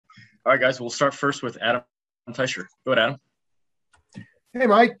All right, guys, we'll start first with Adam Teicher. Go ahead, Adam. Hey,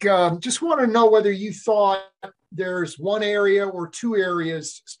 Mike, just want to know whether you thought there's one area or two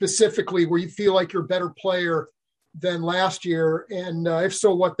areas specifically where you feel like you're a better player than last year, and if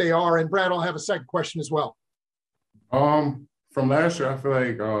so, what they are. And Brad, I'll have a second question as well. From last year, I feel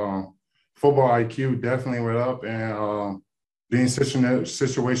like football IQ definitely went up, and being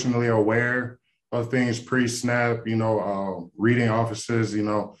situationally aware of things pre-snap, reading offices,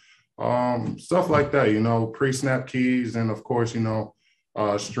 stuff like that, pre-snap keys, and of course,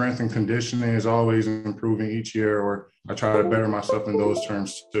 strength and conditioning is always improving each year, or I try to better myself in those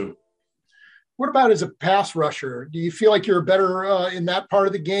terms too. What about as a pass rusher? Do you feel like you're better in that part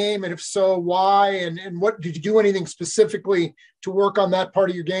of the game? And if so, why? And what did you do anything specifically to work on that part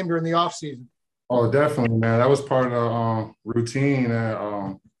of your game during the offseason? Oh, definitely, man. That was part of the routine.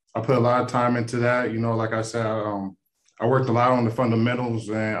 And I put a lot of time into that. Like I said, I worked a lot on the fundamentals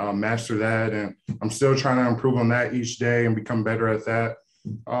and mastered that. And I'm still trying to improve on that each day and become better at that.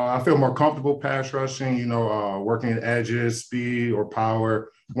 I feel more comfortable pass rushing, working at edges, speed, or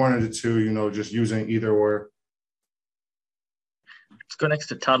power. One of the two, just using either or. Let's go next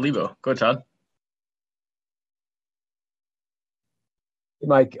to Todd Lebo. Go ahead, Todd. Hey,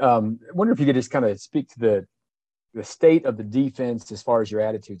 Mike, I wonder if you could just kind of speak to the state of the defense as far as your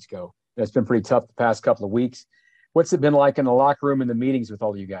attitudes go. It's been pretty tough the past couple of weeks. What's it been like in the locker room and the meetings with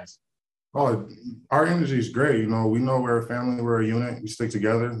all of you guys? Oh, our energy is great. We know we're a family, we're a unit, we stick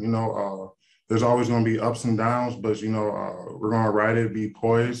together. There's always going to be ups and downs, but, we're going to ride it, be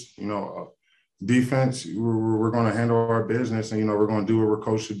poised. Defense, we're going to handle our business and, we're going to do what we're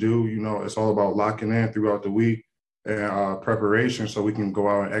coached to do. It's all about locking in throughout the week and preparation so we can go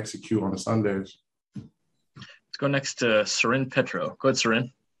out and execute on the Sundays. Let's go next to Sarin Petro. Go ahead,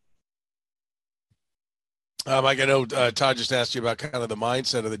 Sarin. Mike, I know Todd just asked you about kind of the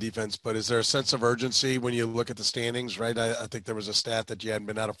mindset of the defense, but is there a sense of urgency when you look at the standings, right? I think there was a stat that you hadn't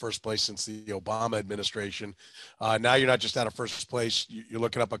been out of first place since the Obama administration. Now you're not just out of first place. You're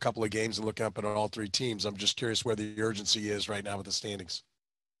looking up a couple of games and looking up at all three teams. I'm just curious where the urgency is right now with the standings.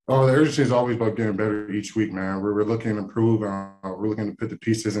 Oh, the urgency is always about getting better each week, man. We're looking to improve. We're looking to put the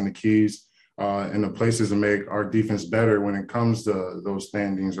pieces and the keys in the places to make our defense better when it comes to those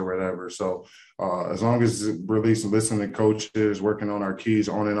standings or whatever. So as long as we're at least listening to coaches, working on our keys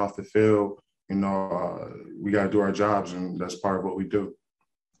on and off the field, we got to do our jobs, and that's part of what we do.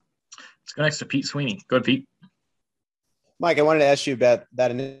 Let's go next to Pete Sweeney. Go ahead, Pete. Mike, I wanted to ask you about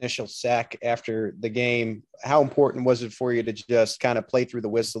that initial sack after the game. How important was it for you to just kind of play through the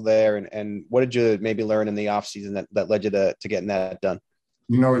whistle there? And what did you maybe learn in the offseason that led you to getting that done?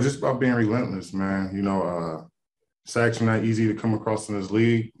 It's just about being relentless, man. Sacks are not easy to come across in this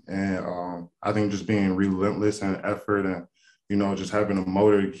league. And I think just being relentless and effort and, just having a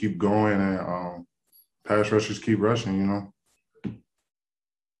motor to keep going and pass rushers keep rushing, Let's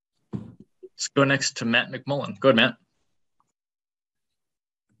go next to Matt McMullen. Go ahead, Matt.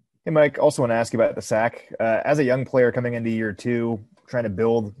 Hey, Mike, also want to ask you about the sack. As a young player coming into year two, trying to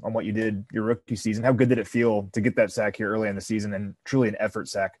build on what you did your rookie season, how good did it feel to get that sack here early in the season and truly an effort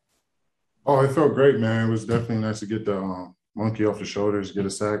sack? Oh, it felt great, man. It was definitely nice to get the monkey off the shoulders, get a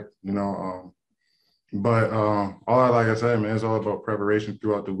sack, But like I said, man, it's all about preparation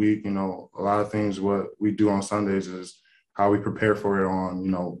throughout the week. A lot of things what we do on Sundays is how we prepare for it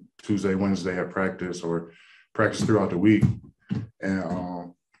on, Tuesday, Wednesday at practice or practice throughout the week.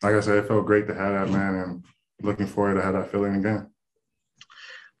 And like I said, it felt great to have that, man, and looking forward to have that feeling again.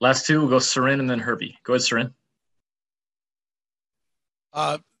 Last two, we'll go Sarin and then Herbie. Go ahead,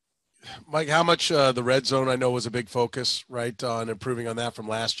 Sarin. Mike, how much the red zone I know was a big focus, right, on improving on that from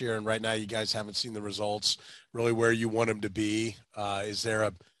last year, and right now you guys haven't seen the results really where you want them to be. Is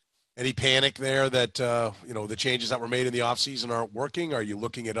there any panic there that the changes that were made in the offseason aren't working? Are you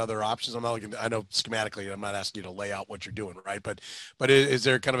looking at other options? I know schematically I'm not asking you to lay out what you're doing, right? But is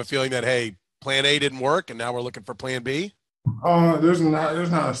there kind of a feeling that, hey, plan A didn't work and now we're looking for plan B? There's not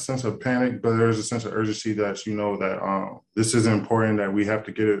a sense of panic, but there's a sense of urgency that that this is important, that we have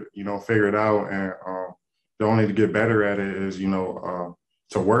to get it figured out, and the only to get better at it is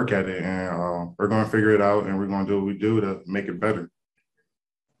to work at it, and we're going to figure it out, and we're going to do what we do to make it better.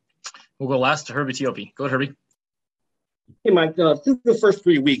 We'll go last to Herbie Tiopi. Go ahead, Herbie. Hey, Mike, through the first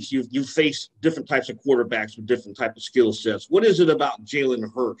 3 weeks, you've faced different types of quarterbacks with different types of skill sets. What is it about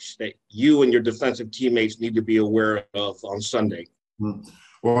Jalen Hurts that you and your defensive teammates need to be aware of on Sunday?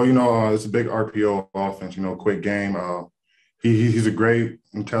 Well, it's a big RPO offense, quick game. He's a great,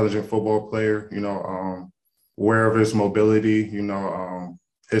 intelligent football player, aware of his mobility,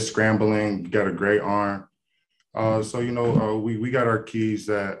 his scrambling, got a great arm. So, we got our keys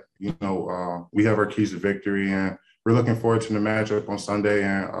that, we have our keys to victory, and we're looking forward to the matchup on Sunday,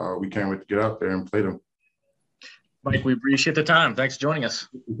 and we can't wait to get out there and play them. Mike, we appreciate the time. Thanks for joining us.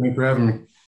 Thanks for having me.